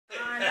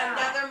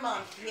Another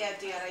month. Yeah,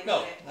 Dad, I need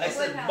No, it. I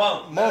said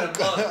monk. Monk.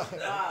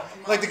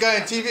 Like the guy on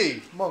month.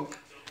 TV, Monk.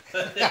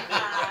 Yeah,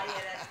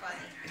 that's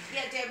funny.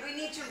 Yeah, Dad, we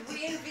need to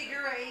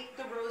reinvigorate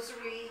the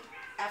rosary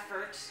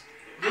effort.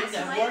 Didn't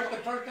that work the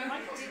first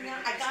time? Did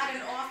not, I got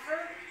an offer,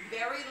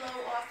 very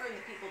low offer, and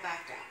the people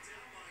backed out.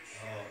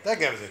 That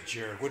guy was a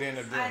jerk. What did he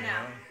end up doing? I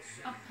know.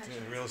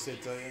 Did real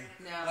estate tell you?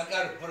 No. I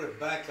got to put a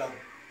backup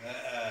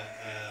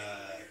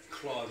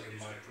clause in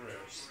my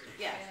prayers.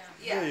 Yeah.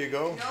 Yeah. There you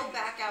go. No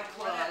back out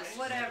clause.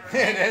 Whatever.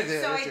 That's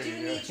it, So I that's do what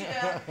you need got. you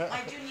to.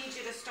 I do need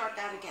you to start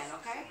that again.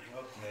 Okay.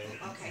 Okay.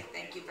 Okay.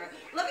 Thank you very.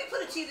 Let me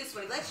put it to you this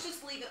way. Let's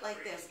just leave it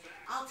like this.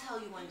 I'll tell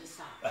you when to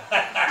stop.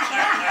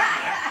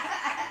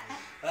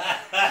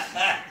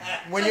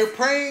 When you're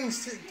praying,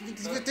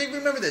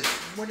 remember this.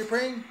 When you're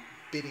praying,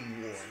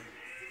 bidding war.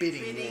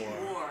 Bidding Bidding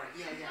war. war.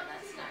 Yeah,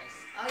 that's nice.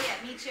 Oh yeah,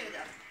 me too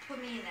though.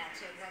 Put me in that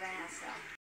too, but I have stuff.